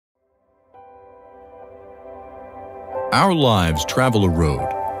Our lives travel a road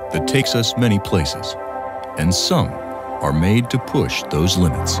that takes us many places, and some are made to push those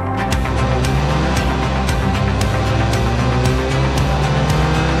limits.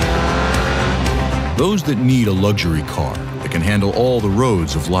 Those that need a luxury car that can handle all the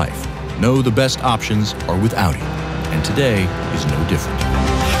roads of life know the best options are with Audi, and today is no different.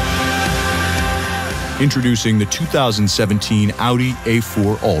 Introducing the 2017 Audi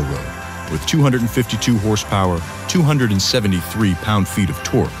A4 Allroad. With 252 horsepower, 273 pound-feet of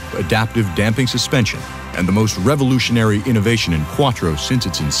torque, adaptive damping suspension, and the most revolutionary innovation in Quattro since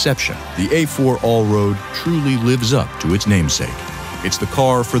its inception, the A4 Allroad truly lives up to its namesake. It's the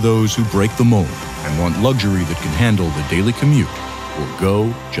car for those who break the mold and want luxury that can handle the daily commute or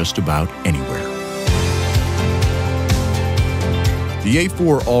go just about anywhere. The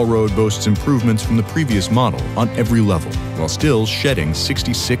A4 Allroad boasts improvements from the previous model on every level, while still shedding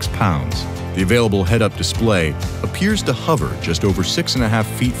 66 pounds. The available head-up display appears to hover just over 6.5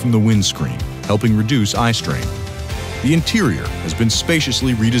 feet from the windscreen, helping reduce eye strain. The interior has been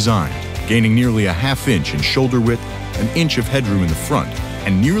spaciously redesigned, gaining nearly a ½ inch in shoulder width, an inch of headroom in the front,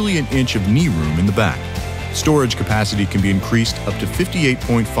 and nearly an inch of knee room in the back. Storage capacity can be increased up to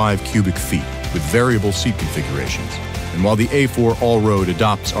 58.5 cubic feet with variable seat configurations. And while the A4 Allroad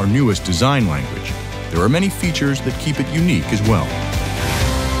adopts our newest design language, there are many features that keep it unique as well.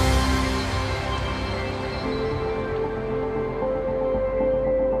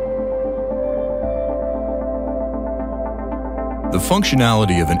 The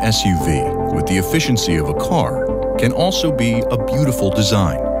functionality of an SUV with the efficiency of a car can also be a beautiful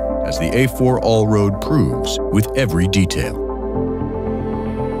design, as the A4 Allroad proves with every detail.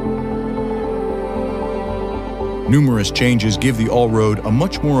 Numerous changes give the Allroad a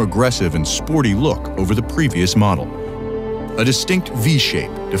much more aggressive and sporty look over the previous model. A distinct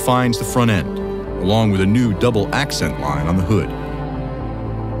V-shape defines the front end, along with a new double accent line on the hood.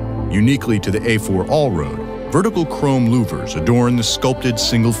 Uniquely to the A4 Allroad, vertical chrome louvers adorn the sculpted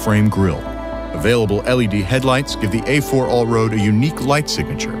single-frame grille. Available LED headlights give the A4 Allroad a unique light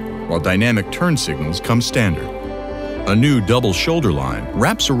signature, while dynamic turn signals come standard. A new double shoulder line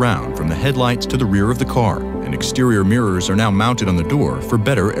wraps around from the headlights to the rear of the car, and exterior mirrors are now mounted on the door for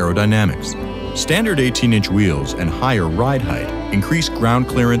better aerodynamics. Standard 18-inch wheels and higher ride height increase ground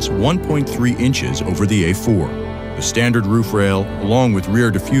clearance 1.3 inches over the A4. The standard roof rail, along with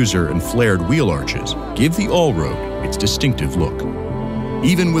rear diffuser and flared wheel arches, give the Allroad its distinctive look.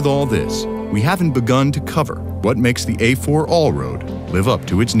 Even with all this, we haven't begun to cover what makes the A4 Allroad live up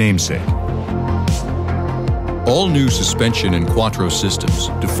to its namesake. All new suspension and Quattro systems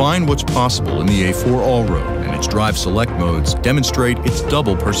define what's possible in the A4 Allroad, and its drive select modes demonstrate its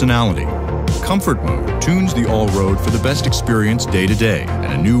double personality. Comfort mode tunes the Allroad for the best experience day to day,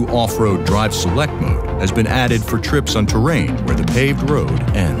 and a new off-road drive select mode has been added for trips on terrain where the paved road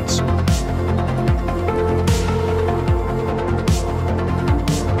ends.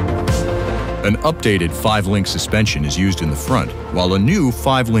 An updated 5-link suspension is used in the front, while a new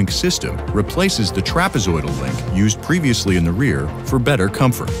 5-link system replaces the trapezoidal link used previously in the rear for better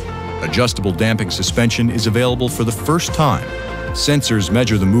comfort. Adjustable damping suspension is available for the first time. Sensors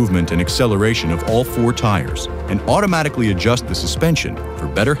measure the movement and acceleration of all 4 tires and automatically adjust the suspension for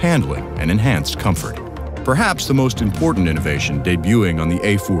better handling and enhanced comfort. Perhaps the most important innovation debuting on the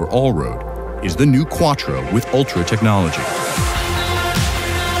A4 Allroad is the new Quattro with Ultra technology.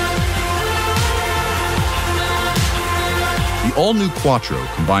 The all-new Quattro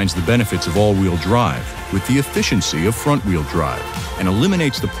combines the benefits of all-wheel drive with the efficiency of front-wheel drive and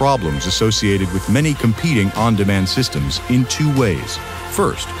eliminates the problems associated with many competing on-demand systems in 2 ways.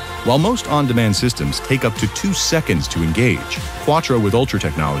 First, while most on-demand systems take up to 2 seconds to engage, Quattro with Ultra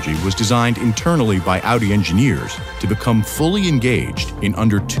technology was designed internally by Audi engineers to become fully engaged in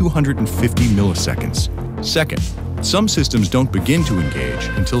under 250 milliseconds. Second, some systems don't begin to engage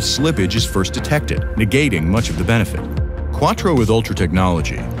until slippage is first detected, negating much of the benefit. Quattro with Ultra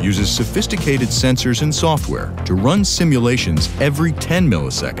technology uses sophisticated sensors and software to run simulations every 10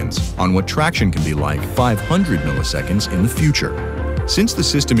 milliseconds on what traction can be like 500 milliseconds in the future. Since the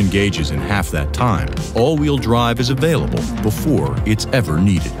system engages in half that time, all-wheel drive is available before it's ever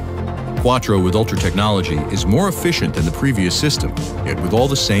needed. Quattro with Ultra technology is more efficient than the previous system, yet with all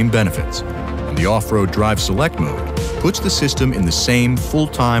the same benefits. And the off-road drive select mode puts the system in the same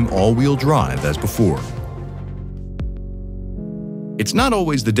full-time all-wheel drive as before. It's not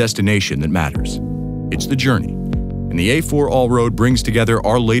always the destination that matters. It's the journey. And the A4 Allroad brings together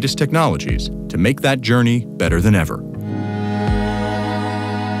our latest technologies to make that journey better than ever.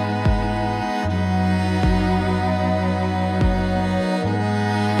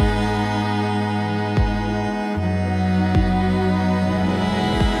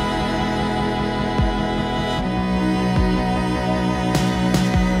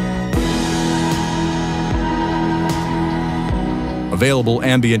 Available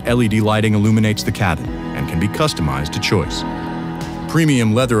ambient LED lighting illuminates the cabin and can be customized to choice.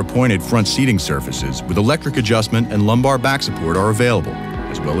 Premium leather-appointed front seating surfaces with electric adjustment and lumbar back support are available,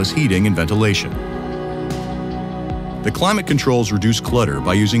 as well as heating and ventilation. The climate controls reduce clutter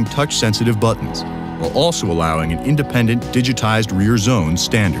by using touch-sensitive buttons, while also allowing an independent digitized rear zone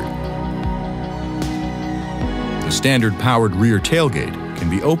standard. The standard powered rear tailgate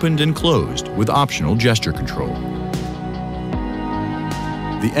can be opened and closed with optional gesture control.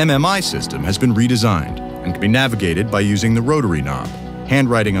 The MMI system has been redesigned and can be navigated by using the rotary knob,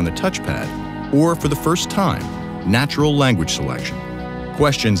 handwriting on the touchpad, or for the first time, natural language selection.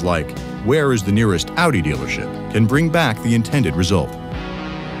 Questions like, "Where is the nearest Audi dealership?" can bring back the intended result.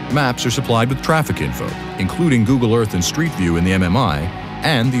 Maps are supplied with traffic info, including Google Earth and Street View in the MMI,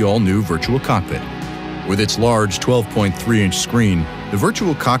 and the all-new virtual cockpit. With its large 12.3-inch screen, the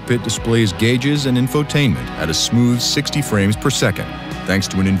virtual cockpit displays gauges and infotainment at a smooth 60 frames per second, thanks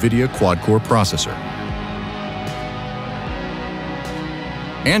to an NVIDIA quad-core processor.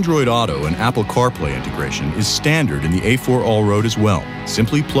 Android Auto and Apple CarPlay integration is standard in the A4 Allroad as well.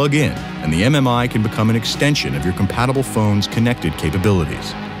 Simply plug in, and the MMI can become an extension of your compatible phone's connected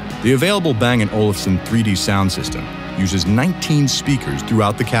capabilities. The available Bang & Olufsen 3D sound system uses 19 speakers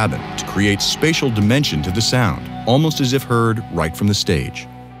throughout the cabin to create spatial dimension to the sound, almost as if heard right from the stage.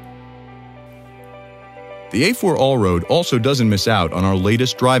 The A4 Allroad also doesn't miss out on our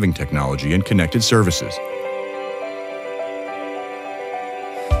latest driving technology and connected services.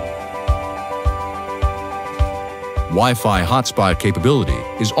 Wi-Fi hotspot capability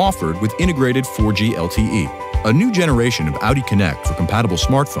is offered with integrated 4G LTE. A new generation of Audi Connect for compatible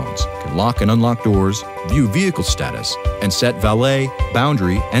smartphones can lock and unlock doors, view vehicle status, and set valet,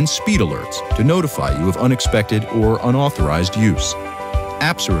 boundary, and speed alerts to notify you of unexpected or unauthorized use.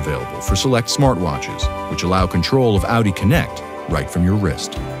 Apps are available for select smartwatches, which allow control of Audi Connect right from your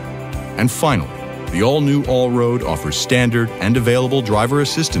wrist. And finally, the all-new Allroad offers standard and available driver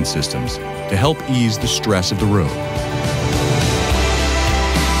assistance systems to help ease the stress of the road.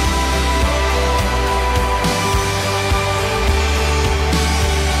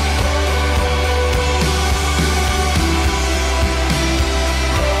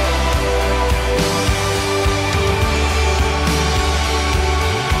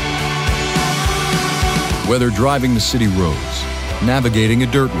 Whether driving the city roads, navigating a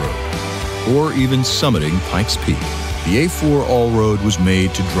dirt road, or even summiting Pikes Peak, the A4 Allroad was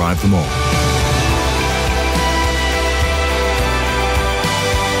made to drive them all.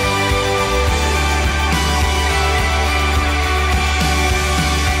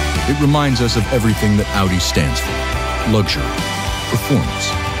 It reminds us of everything that Audi stands for: luxury, performance,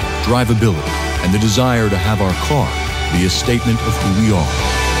 drivability, and the desire to have our car be a statement of who we are.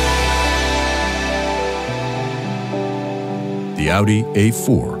 The Audi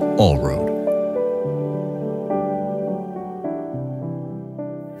A4 Allroad.